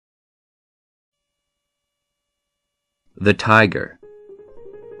The Tiger.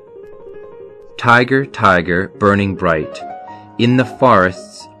 Tiger, tiger, burning bright, in the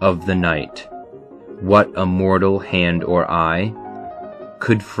forests of the night, what a mortal hand or eye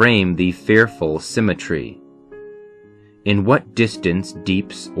could frame the fearful symmetry? In what distance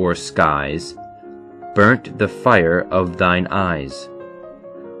deeps or skies burnt the fire of thine eyes?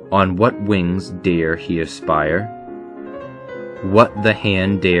 On what wings dare he aspire? What the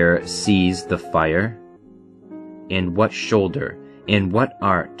hand dare seize the fire? And what shoulder, and what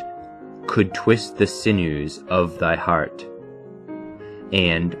art could twist the sinews of thy heart?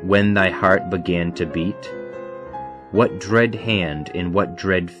 And when thy heart began to beat, what dread hand and what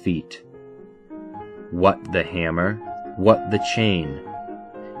dread feet? What the hammer, what the chain?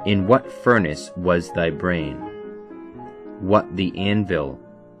 In what furnace was thy brain? What the anvil,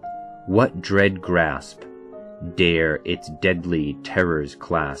 what dread grasp dare its deadly terrors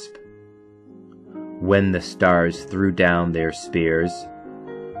clasp? When the stars threw down their spears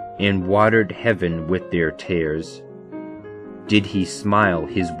and watered heaven with their tears, did he smile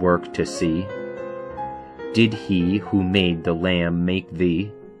his work to see? Did he who made the Lamb make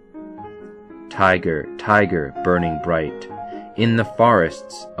thee? Tiger, tiger, burning bright, in the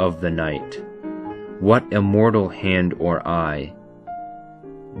forests of the night, what immortal hand or eye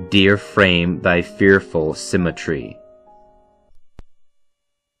dare frame thy fearful symmetry?